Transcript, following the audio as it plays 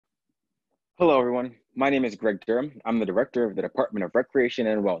Hello, everyone. My name is Greg Durham. I'm the director of the Department of Recreation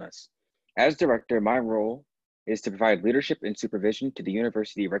and Wellness. As director, my role is to provide leadership and supervision to the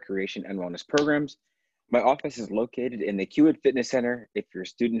University Recreation and Wellness programs. My office is located in the Kiewit Fitness Center if your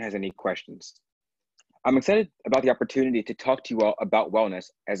student has any questions. I'm excited about the opportunity to talk to you all about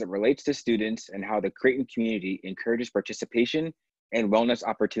wellness as it relates to students and how the Creighton community encourages participation and wellness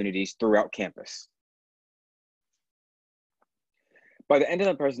opportunities throughout campus. By the end of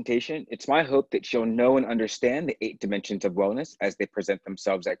the presentation, it's my hope that you'll know and understand the 8 dimensions of wellness as they present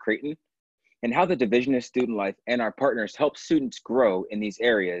themselves at Creighton, and how the Division of Student Life and our partners help students grow in these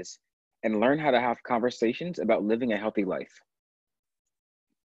areas and learn how to have conversations about living a healthy life.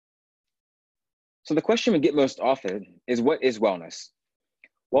 So the question we get most often is, what is wellness?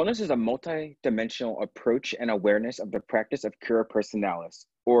 Wellness is a multi-dimensional approach and awareness of the practice of cura personalis,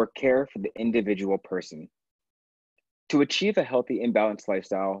 or care for the individual person. To achieve a healthy and balanced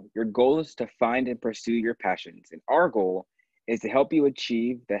lifestyle, your goal is to find and pursue your passions. And our goal is to help you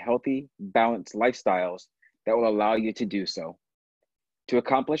achieve the healthy, balanced lifestyles that will allow you to do so. To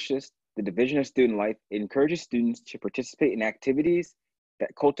accomplish this, the Division of Student Life encourages students to participate in activities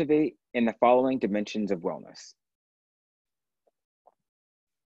that cultivate in the following dimensions of wellness.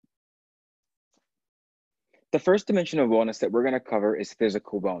 The first dimension of wellness that we're going to cover is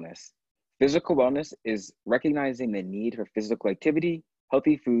physical wellness. Physical wellness is recognizing the need for physical activity,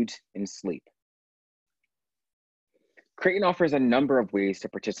 healthy foods, and sleep. Creighton offers a number of ways to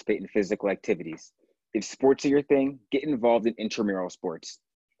participate in physical activities. If sports are your thing, get involved in intramural sports.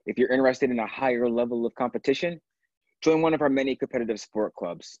 If you're interested in a higher level of competition, join one of our many competitive sport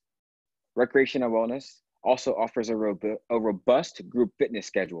clubs. Recreation and Wellness also offers a robust group fitness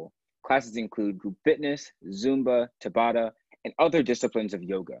schedule. Classes include group fitness, Zumba, Tabata, and other disciplines of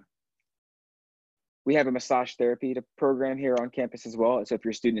yoga. We have a massage therapy program here on campus as well. So if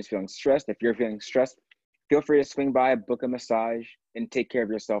your student is feeling stressed, if you're feeling stressed, feel free to swing by, book a massage, and take care of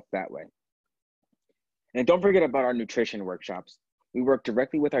yourself that way. And don't forget about our nutrition workshops. We work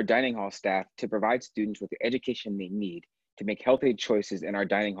directly with our dining hall staff to provide students with the education they need to make healthy choices in our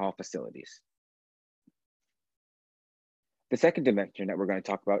dining hall facilities. The second dimension that we're going to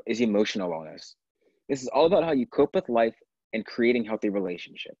talk about is emotional wellness. This is all about how you cope with life and creating healthy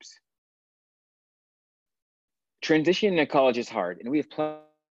relationships. Transitioning to college is hard, and we have plans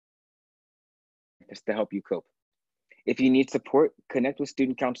to help you cope. If you need support, connect with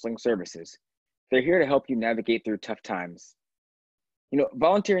student counseling services. They're here to help you navigate through tough times.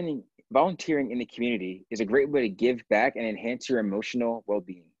 Volunteering in the community is a great way to give back and enhance your emotional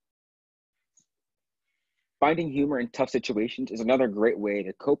well-being. Finding humor in tough situations is another great way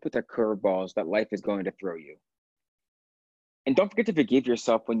to cope with the curveballs that life is going to throw you. And don't forget to forgive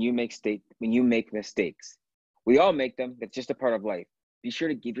yourself when you make mistakes. We all make them. That's just a part of life. Be sure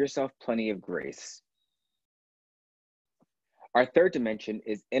to give yourself plenty of grace. Our third dimension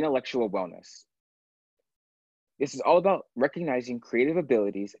is intellectual wellness. This is all about recognizing creative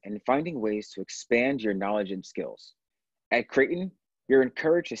abilities and finding ways to expand your knowledge and skills. At Creighton, you're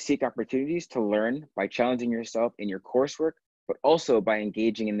encouraged to seek opportunities to learn by challenging yourself in your coursework, but also by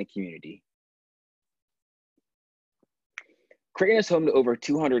engaging in the community. Creighton is home to over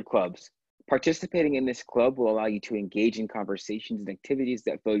 200 clubs. Participating in this club will allow you to engage in conversations and activities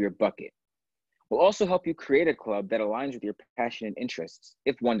that fill your bucket. We'll also help you create a club that aligns with your passion and interests,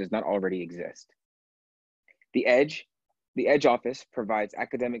 if one does not already exist. The Edge office provides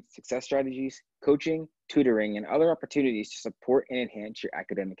academic success strategies, coaching, tutoring, and other opportunities to support and enhance your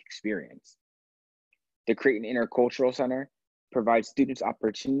academic experience. The Creighton Intercultural Center provides students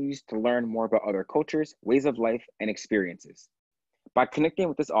opportunities to learn more about other cultures, ways of life, and experiences. By connecting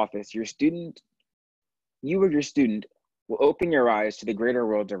with this office, you or your student will open your eyes to the greater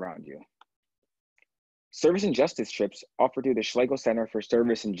world around you. Service and Justice trips offered through the Schlegel Center for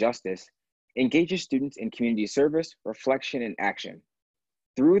Service and Justice engages students in community service, reflection, and action.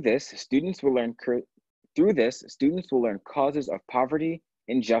 Through this, students will learn causes of poverty,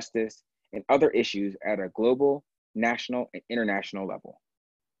 injustice, and other issues at a global, national, and international level.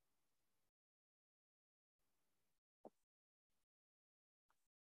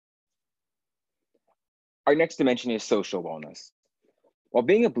 Our next dimension is social wellness. While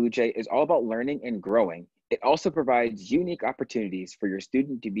being a Blue Jay is all about learning and growing, it also provides unique opportunities for your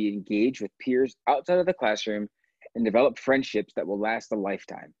student to be engaged with peers outside of the classroom and develop friendships that will last a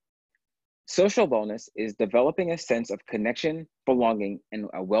lifetime. Social wellness is developing a sense of connection, belonging, and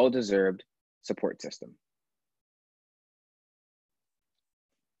a well-deserved support system.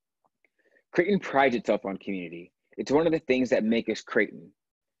 Creighton prides itself on community. It's one of the things that make us Creighton.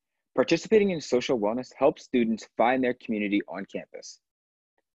 Participating in social wellness helps students find their community on campus.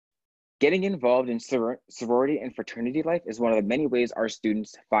 Getting involved in sorority and fraternity life is one of the many ways our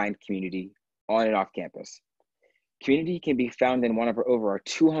students find community on and off campus. Community can be found in one of over our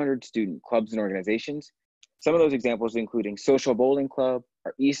 200 student clubs and organizations. Some of those examples including Social Bowling Club,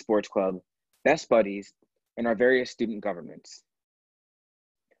 our Esports Club, Best Buddies, and our various student governments.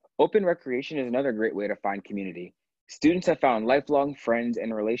 Open recreation is another great way to find community. Students have found lifelong friends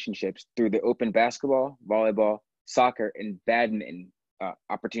and relationships through the open basketball, volleyball, soccer, and badminton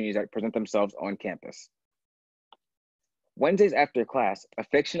opportunities that present themselves on campus. Wednesdays after class,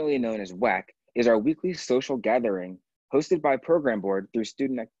 affectionately known as WAC, is our weekly social gathering hosted by Program Board through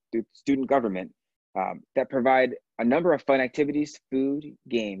student government that provide a number of fun activities, food,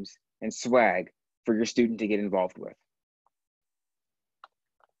 games, and swag for your student to get involved with.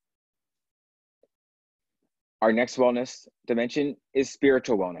 Our next wellness dimension is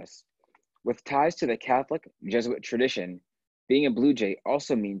spiritual wellness. With ties to the Catholic Jesuit tradition, being a Blue Jay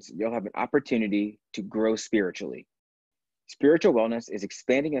also means you'll have an opportunity to grow spiritually. Spiritual wellness is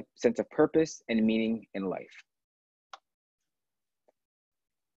expanding a sense of purpose and meaning in life.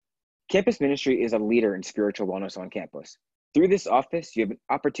 Campus ministry is a leader in spiritual wellness on campus. Through this office, you have an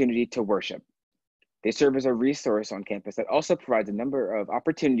opportunity to worship. They serve as a resource on campus that also provides a number of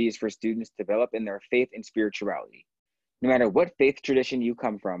opportunities for students to develop in their faith and spirituality. No matter what faith tradition you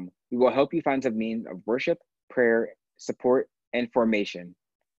come from, we will help you find some means of worship, prayer, support, and formation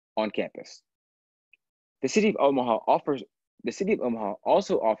on campus. The City of Omaha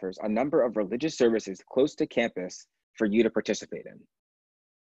also offers a number of religious services close to campus for you to participate in.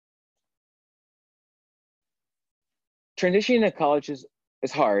 Transitioning to college is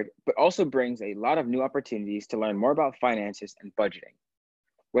hard, but also brings a lot of new opportunities to learn more about finances and budgeting.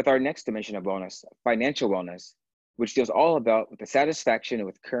 With our next dimension of wellness, financial wellness, which deals all about the satisfaction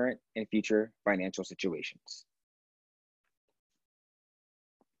with current and future financial situations.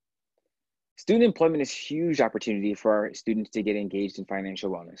 Student employment is a huge opportunity for our students to get engaged in financial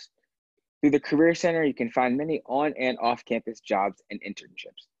wellness. Through the Career Center, you can find many on and off campus jobs and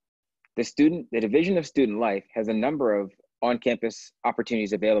internships. The Division of Student Life has a number of on-campus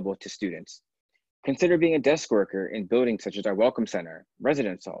opportunities available to students. Consider being a desk worker in buildings such as our Welcome Center,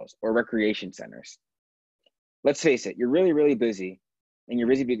 residence halls, or recreation centers. Let's face it, you're really busy, and you're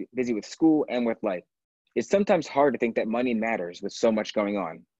busy with school and with life. It's sometimes hard to think that money matters with so much going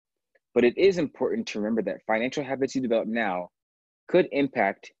on. But it is important to remember that financial habits you develop now could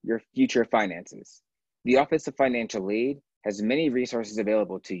impact your future finances. The Office of Financial Aid has many resources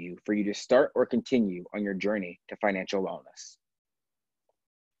available to you for you to start or continue on your journey to financial wellness.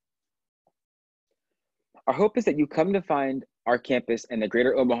 Our hope is that you come to find our campus and the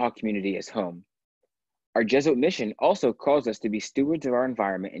greater Omaha community as home. Our Jesuit mission also calls us to be stewards of our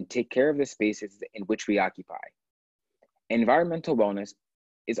environment and take care of the spaces in which we occupy. Environmental wellness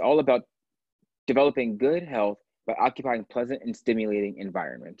is all about developing good health by occupying pleasant and stimulating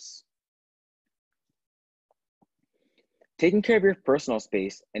environments. Taking care of your personal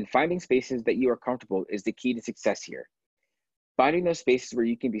space and finding spaces that you are comfortable is the key to success here. Finding those spaces where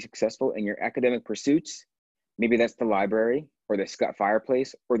you can be successful in your academic pursuits, maybe that's the library or the Scott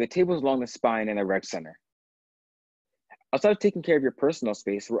fireplace or the tables along the spine in the rec center. Outside of taking care of your personal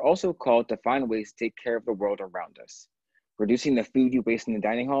space, we're also called to find ways to take care of the world around us. Reducing the food you waste in the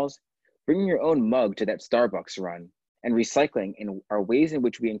dining halls, bringing your own mug to that Starbucks run, and recycling are ways in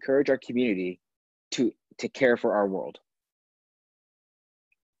which we encourage our community to care for our world.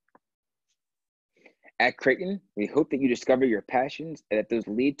 At Creighton, we hope that you discover your passions and that those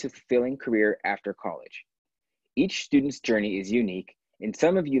lead to a fulfilling career after college. Each student's journey is unique, and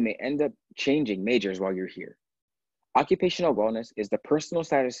some of you may end up changing majors while you're here. Occupational wellness is the personal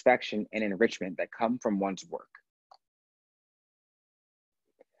satisfaction and enrichment that come from one's work.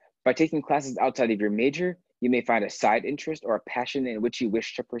 By taking classes outside of your major, you may find a side interest or a passion in which you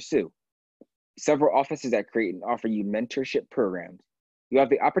wish to pursue. Several offices at Creighton offer you mentorship programs. You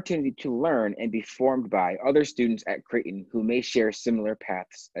have the opportunity to learn and be formed by other students at Creighton who may share similar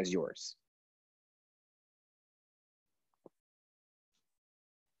paths as yours.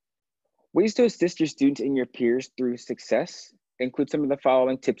 Ways to assist your students and your peers through success include some of the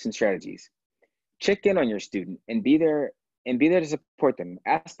following tips and strategies. Check in on your student and be there to support them.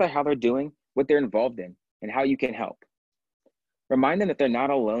 Ask them how they're doing, what they're involved in, and how you can help. Remind them that they're not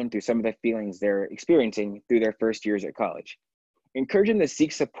alone through some of the feelings they're experiencing through their first years at college. Encourage them to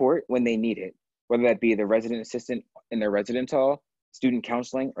seek support when they need it, whether that be the resident assistant in their residence hall, student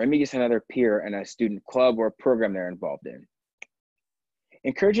counseling, or maybe just another peer in a student club or program they're involved in.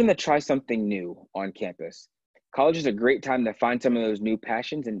 Encourage them to try something new on campus. College is a great time to find some of those new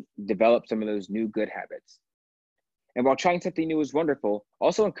passions and develop some of those new good habits. And while trying something new is wonderful,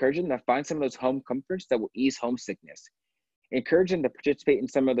 also encourage them to find some of those home comforts that will ease homesickness. Encourage them to participate in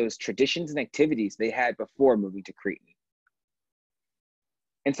some of those traditions and activities they had before moving to Creighton.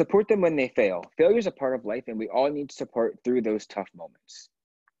 And support them when they fail. Failure is a part of life, and we all need support through those tough moments.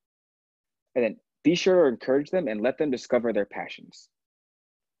 And then be sure to encourage them and let them discover their passions.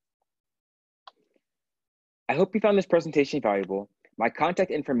 I hope you found this presentation valuable. My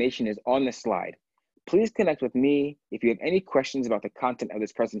contact information is on the slide. Please connect with me if you have any questions about the content of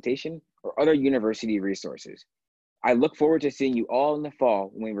this presentation or other university resources. I look forward to seeing you all in the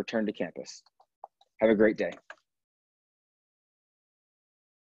fall when we return to campus. Have a great day.